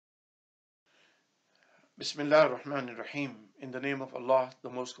Bismillah ar-Rahman ar-Rahim. In the name of Allah,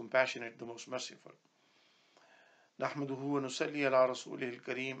 the most compassionate, the most merciful. نحمده ونصلي على رسوله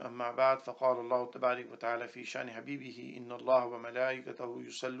الكريم أما بعد فقال الله تبارك وتعالى في شأن حبيبه إن الله وملائكته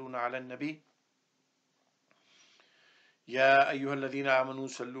يصلون على النبي يا أيها الذين آمنوا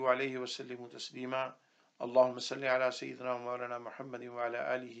صلوا عليه وسلموا تسليما اللهم صل على سيدنا ومولانا محمد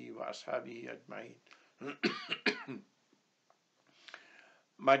وعلى آله وأصحابه أجمعين.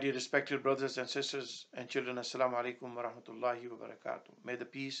 My dear respected brothers and sisters and children, Assalamu alaikum wa rahmatullahi wa barakatuh. May the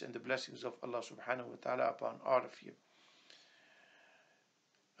peace and the blessings of Allah subhanahu wa ta'ala upon all of you.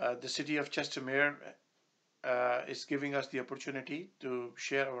 The city of Chestermere is giving us the opportunity to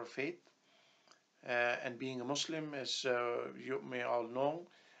share our faith. And being a Muslim, as you may all know,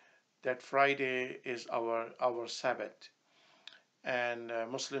 that Friday is our Sabbath. And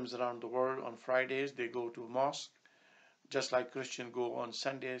Muslims around the world on Fridays, they go to mosque, just like Christians go on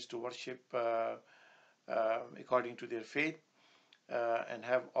Sundays to worship according to their faith and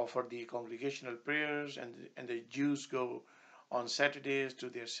have offered the congregational prayers, and the Jews go on Saturdays to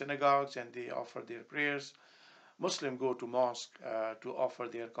their synagogues and they offer their prayers. Muslims go to mosque to offer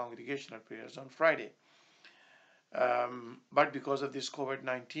their congregational prayers on Friday. But because of this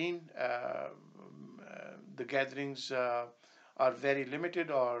COVID-19, the gatherings are very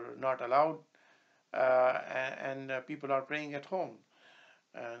limited or not allowed, and people are praying at home.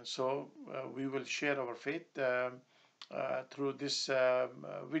 And so we will share our faith through this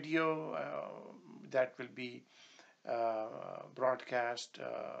video that will be broadcast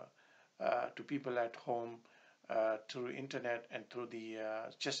to people at home through internet and through the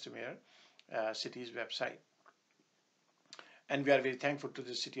Chestermere city's website. And we are very thankful to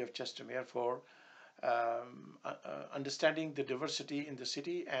the city of Chestermere for understanding the diversity in the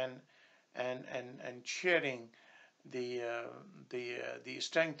city and sharing the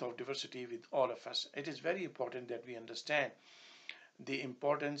strength of diversity with all of us. It is very important that we understand the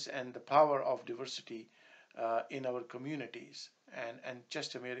importance and the power of diversity in our communities. And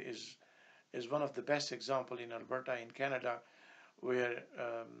Chestermere is one of the best examples in Alberta, in Canada, where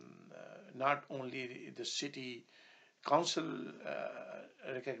not only the city council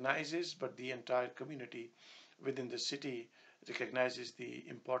recognizes, but the entire community within the city recognizes the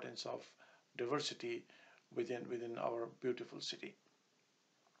importance of diversity within our beautiful city.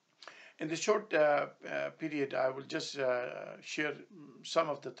 In the short period, I will just share some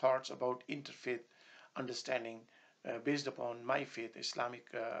of the thoughts about interfaith understanding based upon my faith, Islamic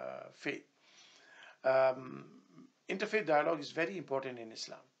faith. Interfaith dialogue is very important in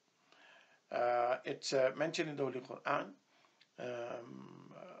Islam. It's mentioned in the Holy Quran,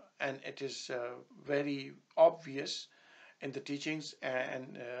 and it is very obvious in the teachings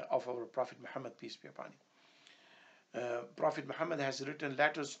and of our Prophet Muhammad, peace be upon him. Prophet Muhammad has written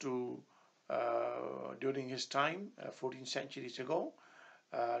letters to during his time, 14 centuries ago,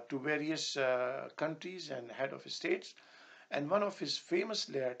 to various countries and head of states, and one of his famous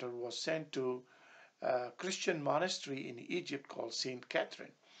letters was sent to a Christian monastery in Egypt called Saint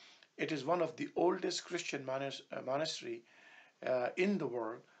Catherine. It is one of the oldest Christian monastery in the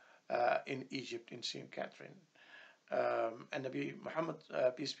world, in Egypt, in Saint Catherine. And Nabi Muhammad,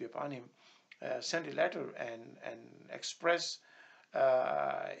 peace be upon him, sent a letter and expressed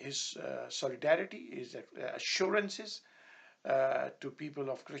his solidarity, his assurances to people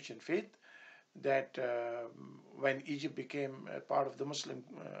of Christian faith that when Egypt became a part of the Muslim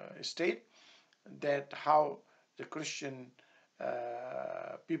state, that how the Christian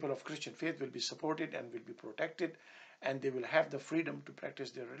people of Christian faith will be supported and will be protected, and they will have the freedom to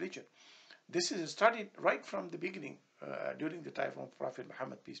practice their religion. This is studied right from the beginning during the time of Prophet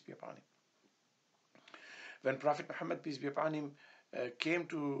Muhammad, peace be upon him. When Prophet Muhammad, peace be upon him, came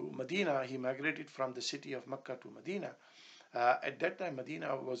to Medina, he migrated from the city of Mecca to Medina. At that time,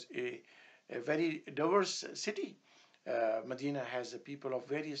 Medina was a very diverse city. Medina has a people of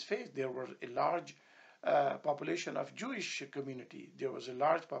various faiths. There was a large population of Jewish community. There was a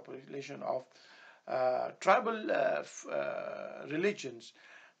large population of tribal religions,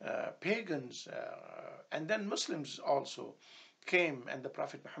 pagans, and then Muslims also came, and the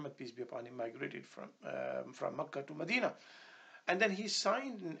Prophet Muhammad, peace be upon him, migrated from Mecca to Medina. And then he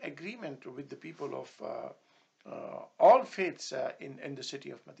signed an agreement with the people of all faiths in the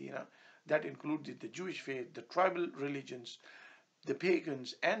city of Medina. That included the Jewish faith, the tribal religions, the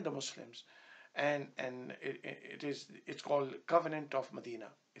pagans, and the Muslims. And it's called Covenant of Medina.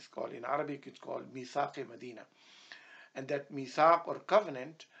 It's called, in Arabic, it's called Mithaq Medina. And that Mithaq or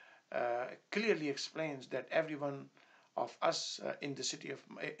covenant clearly explains that everyone of us in the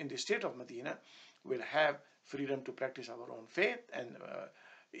state of Medina will have freedom to practice our own faith, and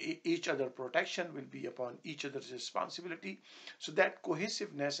each other protection will be upon each other's responsibility. So that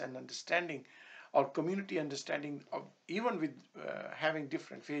cohesiveness and understanding, or community understanding of, even with having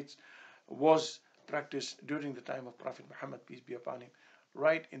different faiths, was practiced during the time of Prophet Muhammad, peace be upon him,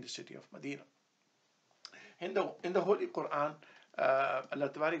 right in the city of Medina. In the Holy Quran, Allah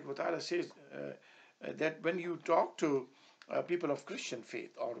Tabarak wa Ta'ala says that when you talk to people of Christian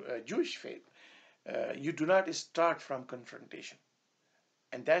faith or Jewish faith, you do not start from confrontation.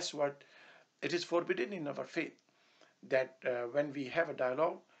 And that's what it is forbidden in our faith, that when we have a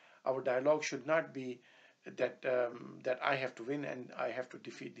dialogue, our dialogue should not be that I have to win and I have to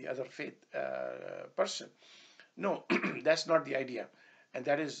defeat the other faith person. No, that's not the idea, and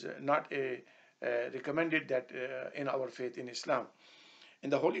that is not recommended that in our faith in Islam. In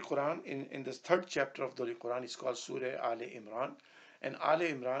the Holy Quran, in the third chapter of the Holy Quran, it's called Surah Al Imran, and Al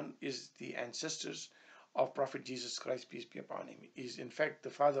Imran is the ancestors of Prophet Jesus Christ, peace be upon him. He is in fact the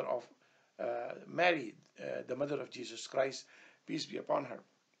father of Mary, the mother of Jesus Christ, peace be upon her.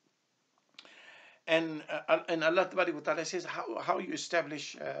 And Allah Ta'ala says how you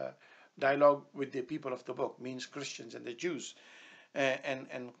establish dialogue with the people of the book, means Christians and the Jews. And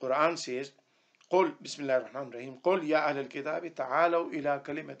Quran says, قل بسم الله الرحمن الرحيم قل يا أهل الكتاب تعالوا إلى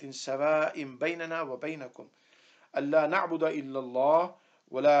كلمة سواء بيننا وبينكم ألا نعبد إلا الله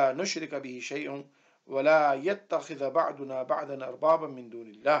ولا نشرك به شيئا ولا يتخذ بعضنا بعضا أربابا من دون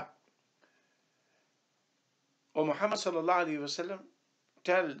الله. O Muhammad sallallahu alaihi wasallam,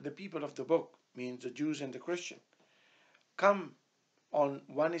 tell the people of the book, means the Jews and the Christian, come on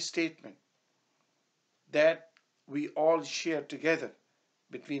one statement, that we all share together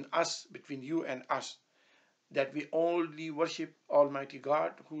between us, between you and us, that we only worship Almighty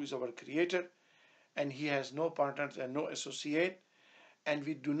God, who is our creator, and he has no partners and no associate, and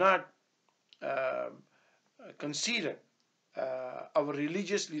we do not consider our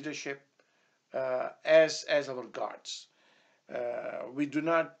religious leadership as our gods. We do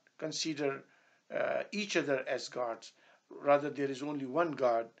not consider each other as gods. Rather, there is only one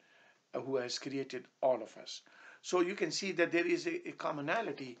God who has created all of us. So you can see that there is a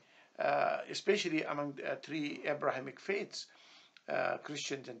commonality, especially among three Abrahamic faiths,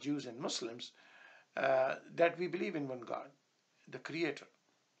 Christians and Jews and Muslims, that we believe in one God, the Creator.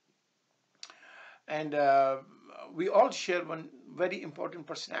 And we all share one very important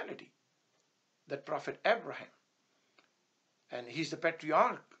personality, that Prophet Abraham. And he's the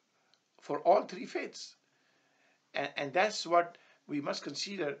patriarch for all three faiths. And that's what we must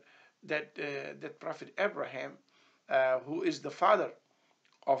consider, that that Prophet Abraham, who is the father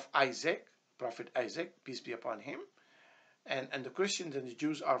of Isaac, Prophet Isaac, peace be upon him, and the Christians and the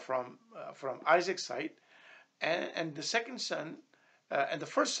Jews are from Isaac's side, and the second son, and the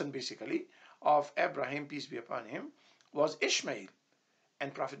first son basically of Abraham, peace be upon him, was Ishmael,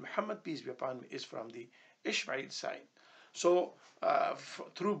 and Prophet Muhammad, peace be upon him, is from the Ishmael side. So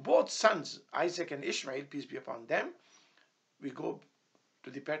through both sons, Isaac and Ishmael, peace be upon them, we go to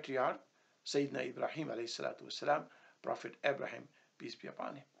the patriarch Sayyidina Ibrahim alayhi salatu wasalam, Prophet Abraham, peace be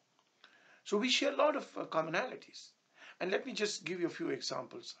upon him. So we share a lot of commonalities. And let me just give you a few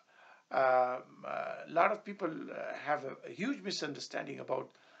examples. A lot of people have a huge misunderstanding about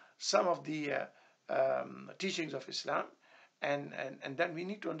some of the teachings of Islam, and then we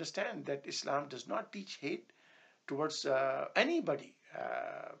need to understand that Islam does not teach hate towards anybody,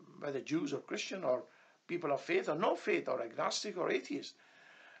 whether Jews or Christian or people of faith or no faith or agnostic or atheist.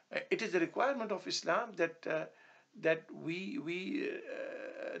 It is the requirement of Islam that we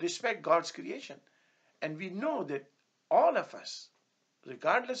respect God's creation, and we know that all of us,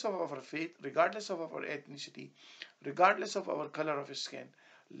 regardless of our faith, regardless of our ethnicity, regardless of our color of skin,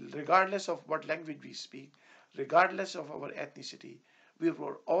 regardless of what language we speak, regardless of our ethnicity, we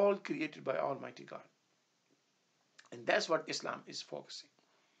were all created by Almighty God. And that's what Islam is focusing.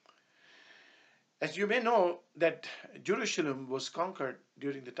 As you may know, that Jerusalem was conquered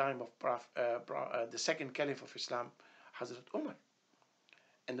during the time of the second caliph of Islam, Hazrat Umar.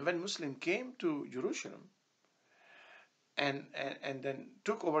 And when Muslim came to Jerusalem and then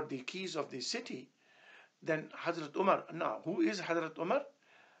took over the keys of the city, then Hazrat Umar, now who is Hazrat Umar?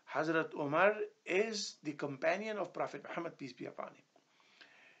 Hazrat Umar is the companion of Prophet Muhammad, peace be upon him.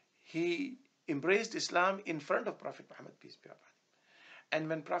 He embraced Islam in front of Prophet Muhammad, peace be upon him. And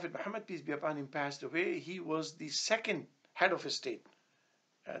when Prophet Muhammad, peace be upon him, passed away, he was the second head of state.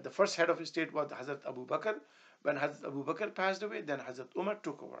 The first head of state was Hazrat Abu Bakr. When Hazrat Abu Bakr passed away, then Hazrat Umar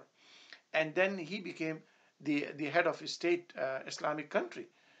took over. And then he became the head of state, Islamic country.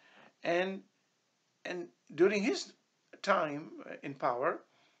 And during his time in power,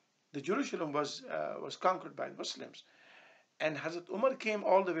 the Jerusalem was conquered by Muslims. And Hazrat Umar came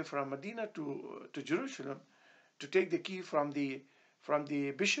all the way from Medina to Jerusalem to take the key from the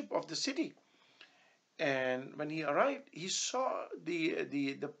bishop of the city. And when he arrived, he saw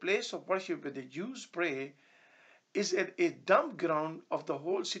the place of worship where the Jews pray is a dump ground of the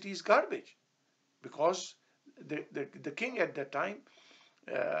whole city's garbage, because the king at that time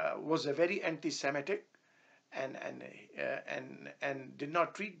was a very anti-Semitic, and did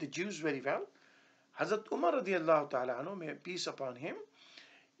not treat the Jews very well. Hazrat Umar radiallahu ta'ala anhu, may peace upon him,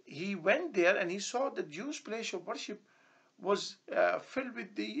 he went there and he saw the Jews' place of worship was filled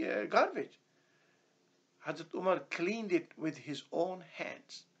with the garbage. Hazrat Umar cleaned it with his own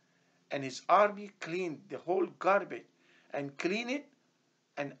hands, and his army cleaned the whole garbage and cleaned it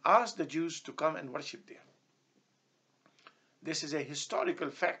and asked the Jews to come and worship there. This is a historical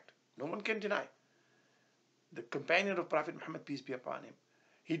fact. No one can deny. The companion of Prophet Muhammad, peace be upon him,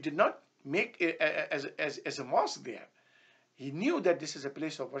 he did not make it as a mosque there. He knew that this is a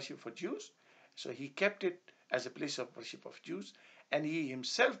place of worship for Jews, so he kept it as a place of worship of Jews, and he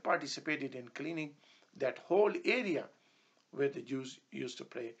himself participated in cleaning that whole area where the Jews used to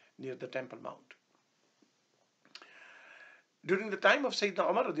pray near the Temple Mount. During the time of Sayyidina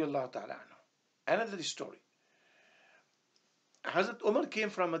Umar radiallahu ta'ala anhu, another story. Hazrat Umar came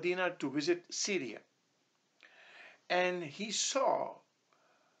from Medina to visit Syria, and he saw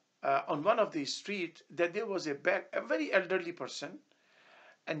on one of the streets that there was a very elderly person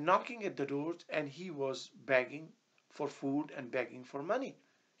and knocking at the doors, and he was begging for food and begging for money.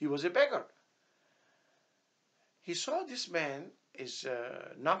 He was a beggar. He saw this man is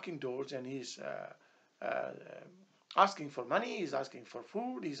knocking doors, and he's asking for money, he's asking for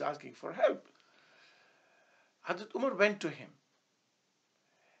food, he's asking for help. Hazrat Umar went to him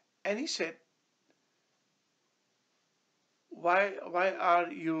and he said, why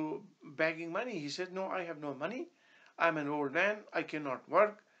are you begging money? He said, no, I have no money. I'm an old man. I cannot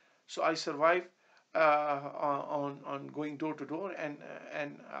work. So I survive on going door to door and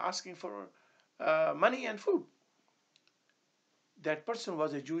asking for money and food. That person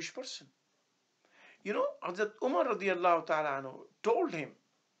was a Jewish person. You know, Hazrat Umar radiallahu ta'ala anhu told him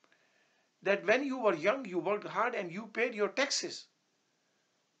that when you were young, you worked hard and you paid your taxes.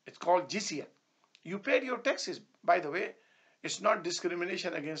 It's called jizya. You paid your taxes. By the way, it's not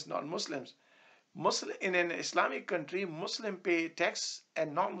discrimination against non-Muslims. In an Islamic country, Muslim pay tax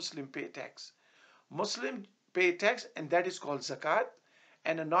and non-Muslim pay tax. Muslim pay tax, and that is called zakat,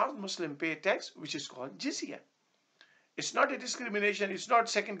 and a non-Muslim pay tax, which is called jizya. It's not a discrimination. It's not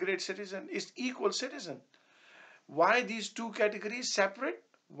second-grade citizen. It's equal citizen. Why these two categories separate?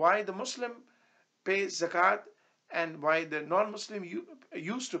 Why the Muslim pays zakat and why the non-Muslim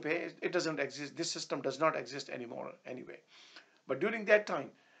used to pay? It doesn't exist. This system does not exist anymore anyway. But during that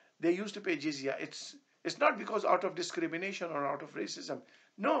time, they used to pay jizya. It's not because out of discrimination or out of racism.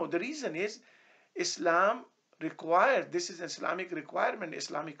 No, the reason is Islam requires, this is an Islamic requirement,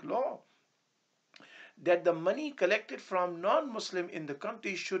 Islamic law, that the money collected from non-Muslim in the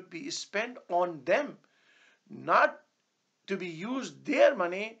country should be spent on them, not to be used their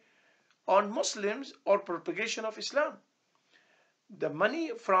money on Muslims or propagation of Islam. The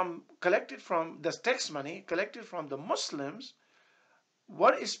money collected from the tax money collected from the Muslims,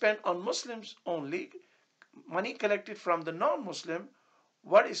 what is spent on Muslims only. Money collected from the non-Muslim,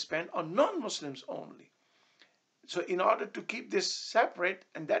 what is spent on non-Muslims only. So in order to keep this separate,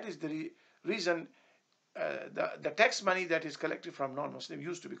 and that is the reason the tax money that is collected from non-Muslim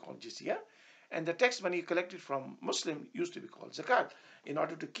used to be called jizya, and the tax money collected from Muslim used to be called zakat, in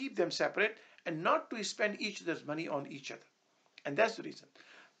order to keep them separate and not to spend each other's money on each other. And that's the reason.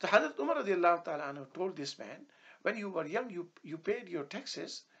 So Hazrat Umar radiallahu ta'ala anhu told this man, when you were young, you paid your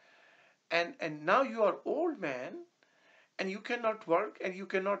taxes, and now you are old man, and you cannot work, and you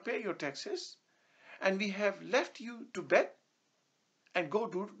cannot pay your taxes, and we have left you to beg and go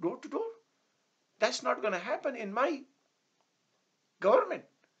door to door. That's not going to happen in my government.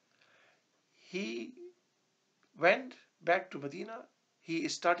 He went back to Medina. He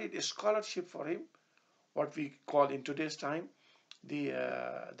started a scholarship for him, what we call in today's time the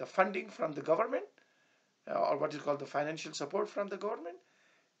funding from the government, or what is called the financial support from the government.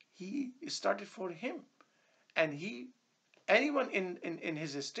 He started for him, and anyone in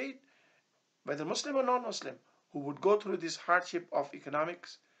his estate, whether Muslim or non-Muslim, who would go through this hardship of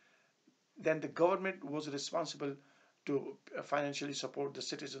economics, then the government was responsible to financially support the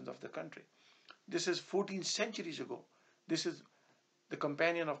citizens of the country. This is 14 centuries ago. This is the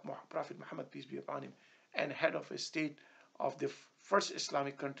companion of Prophet Muhammad, peace be upon him, and head of a state of the first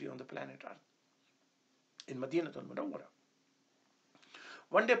Islamic country on the planet Earth, in Madinah Calgary.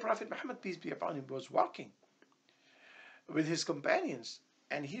 One day Prophet Muhammad, peace be upon him, was walking, with his companions,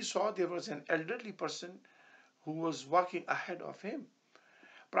 and he saw there was an elderly person who was walking ahead of him.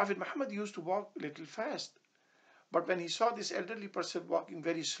 Prophet Muhammad used to walk a little fast, but when he saw this elderly person walking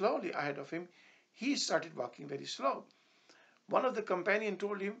very slowly ahead of him, he started walking very slow. One of the companions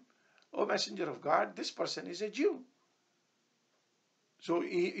told him, "O Messenger of God, this person is a Jew." So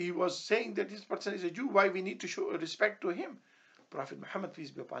he was saying that this person is a Jew, why we need to show respect to him? Prophet Muhammad,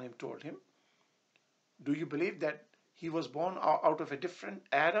 peace be upon him, told him, "Do you believe that he was born out of a different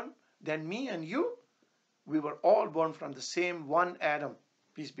Adam than me and you? We were all born from the same one Adam,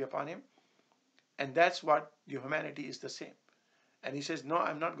 peace be upon him. And that's what the humanity is the same." And he says, "No,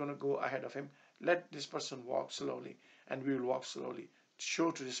 I'm not going to go ahead of him. Let this person walk slowly, and we will walk slowly.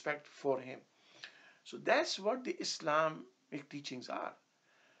 Show to respect for him." So that's what the Islamic teachings are.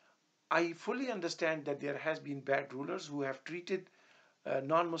 I fully understand that there has been bad rulers who have treated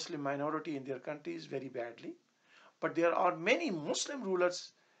non-Muslim minority in their countries very badly. But there are many Muslim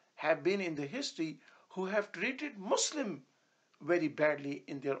rulers have been in the history who have treated Muslim very badly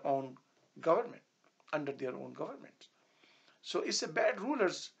in their own government, under their own government. So it's the bad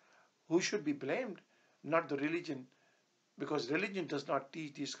rulers who should be blamed, not the religion, because religion does not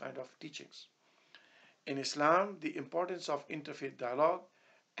teach these kind of teachings. In Islam, the importance of interfaith dialogue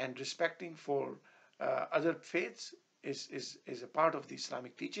and respecting for other faiths is a part of the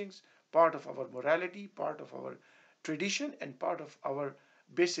Islamic teachings, part of our morality, part of our tradition, and part of our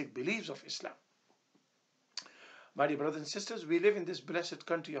basic beliefs of Islam. My dear brothers and sisters, we live in this blessed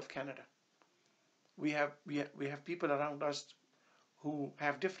country of Canada. We have people around us who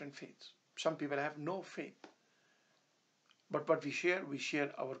have different faiths. Some people have no faith. But what we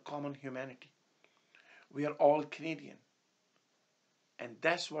share our common humanity. We are all Canadian. And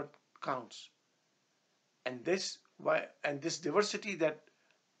that's what counts. And this diversity that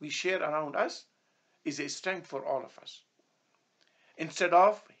we share around us is a strength for all of us. Instead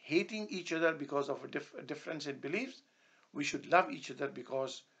of hating each other because of a difference in beliefs, we should love each other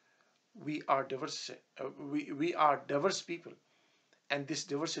because we are diverse. We are diverse people, and this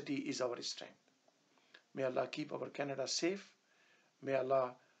diversity is our strength. May Allah keep our Canada safe. May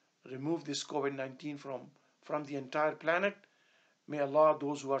Allah remove this COVID-19 from the entire planet. May Allah,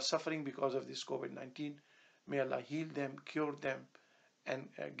 those who are suffering because of this COVID-19, may Allah heal them, cure them, and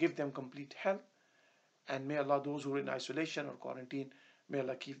give them complete health. And may Allah, those who are in isolation or quarantine, may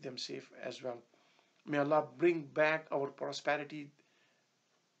Allah keep them safe as well. May Allah bring back our prosperity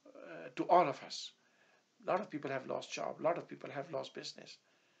to all of us. A lot of people have lost jobs. A lot of people have lost business.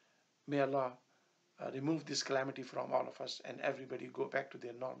 May Allah remove this calamity from all of us and everybody go back to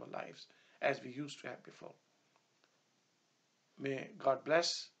their normal lives as we used to have before. May God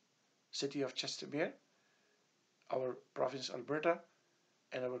bless city of Chestermere, our province Alberta,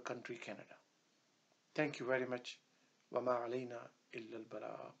 and our country Canada. Thank you very much. وَمَا عَلَيْنَا إِلَّا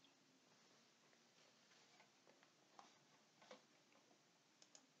الْبَلَاغُ.